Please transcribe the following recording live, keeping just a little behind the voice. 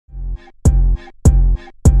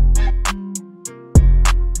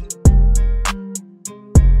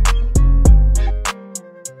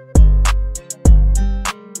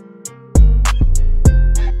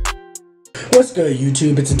What's good,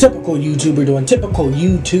 YouTube? It's a typical YouTuber doing typical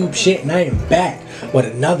YouTube shit, and I am back with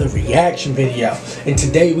another reaction video. And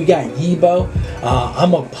today we got Yibo.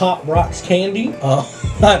 I'm a Pop Rocks candy.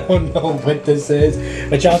 I don't know what this is,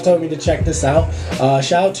 but y'all told me to check this out.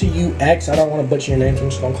 Shout out to UX. I don't want to butcher your name, so I'm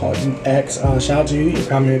just gonna call you UX. Shout out to you. Your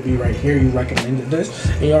comment will be right here. You recommended this,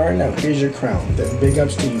 and you already know. Here's your crown. Big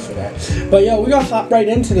ups to you for that. But yo, we gonna hop right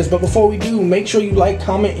into this. But before we do, make sure you like,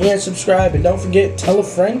 comment, and subscribe, and don't forget, tell a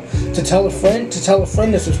friend to tell a friend to tell a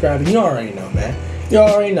friend to subscribe. And you already know, man. You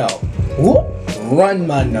already know. Whoop. Run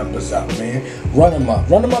my numbers up, man. Run them up.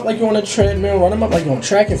 Run them up like you're on a treadmill. Run them up like you're on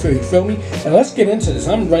track and field. You feel me? And let's get into this.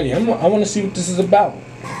 I'm ready. I want to see what this is about.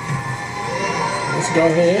 Let's go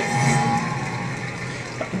ahead.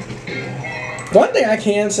 One thing I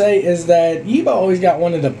can say is that Yibo always got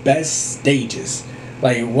one of the best stages.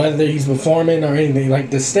 Like, whether he's performing or anything.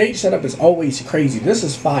 Like, the stage setup is always crazy. This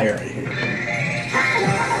is fire right here.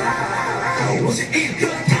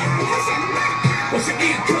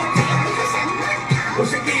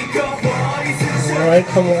 Alright,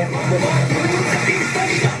 come on.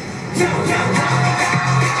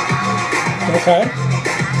 Okay.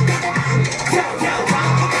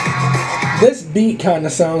 This beat kind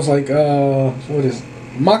of sounds like, what is it?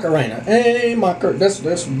 Macarena. Hey,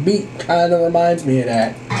 this beat kind of reminds me of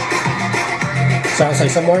that. Sounds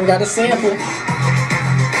like someone got a sample.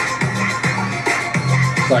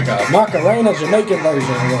 It's like a Macarena Jamaican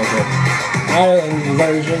version a little bit. Island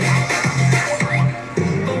version.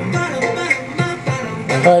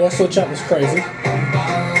 Alright, that switch up was crazy.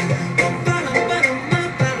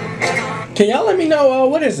 Can y'all let me know,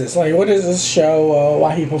 what is this? Like, what is this show?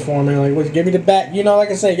 Why he performing? Like, give me the back. You know,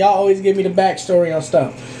 like I said, y'all always give me the backstory on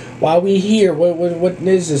stuff. Why we here? What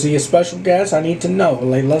is this? Is he a special guest? I need to know.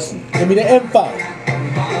 Like, let's give me the info.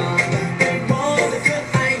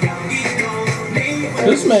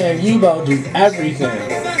 This man, Yibo, do everything.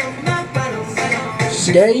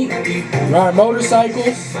 Skate, ride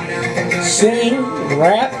motorcycles, sing,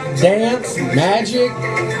 rap, dance, magic.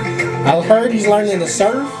 I heard he's learning to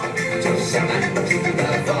surf.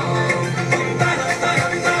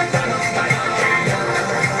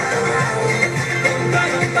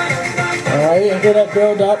 Alright, I hear that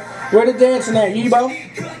build up. Where the dancing at, Yibo?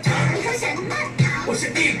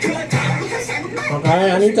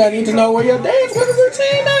 Okay, I need to know where your dance, where the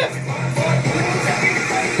routine at.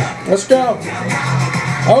 Let's go.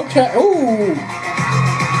 Okay, ooh.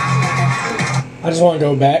 I just want to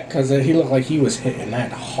go back because he looked like he was hitting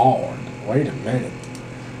that hard. Wait a minute.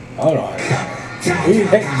 Hold on. He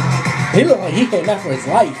looked like he hitting that for his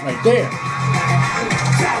life right there.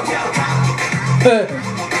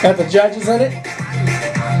 Got the judges in it.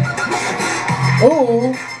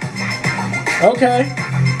 Ooh. Okay.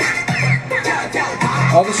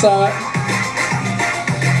 Other side.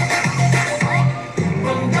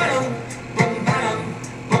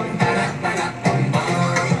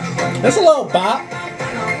 That's a little bop.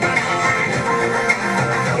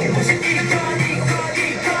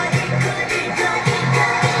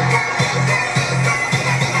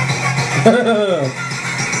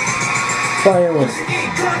 Playing with it.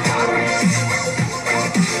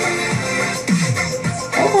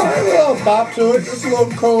 Alright, a little bop to it. Just a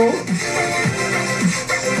little cool.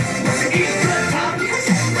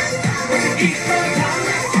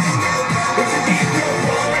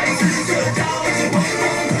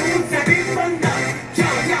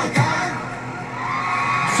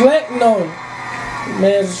 Flecting on him.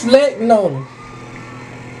 Man, flecting on him.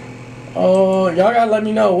 Y'all gotta let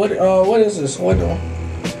me know what is this? What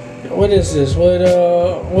is this?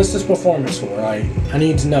 What's this performance for? Like, I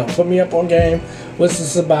need to know. Put me up on game. What's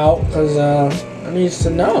this about? Cause I need to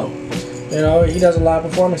know. You know, he does a lot of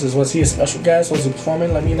performances. Was he a special guest? Was he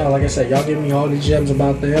performing? Let me know. Like I said, y'all give me all the gems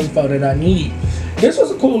about the info that I need. This was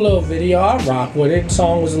a cool little video. I rock with it. The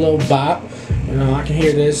song was a little bop. You know, I can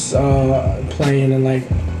hear this playing in like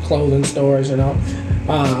clothing stores. You know,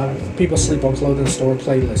 people sleep on clothing store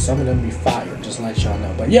playlists. Some of them be fire. Just to let y'all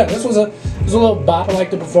know. But yeah, this was a little bop. I like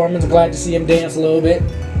the performance. Glad to see him dance a little bit.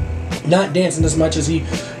 Not dancing as much as he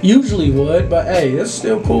usually would, but hey, this is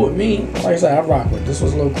still cool with me. Like I said, I rock with it. This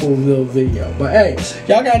was a little cool little video. But hey,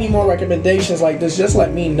 y'all got any more recommendations like this, just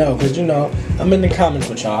let me know. Because, you know, I'm in the comments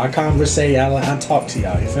with y'all. I conversate. I talk to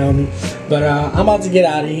y'all. You feel me? But I'm about to get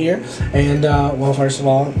out of here. And, well, first of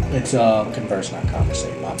all, it's converse, not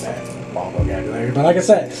conversate. My bad. Wrong vocabulary. But like I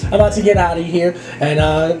said, I'm about to get out of here. And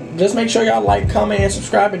just make sure y'all like, comment, and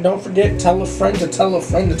subscribe. And don't forget, tell a friend to tell a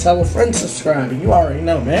friend to tell a friend to subscribe. And you already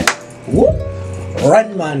know, man. Whoop.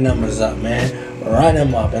 Run my numbers up, man. Run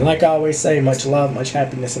them up. And like I always say, much love, much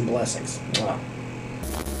happiness, and blessings. Mwah.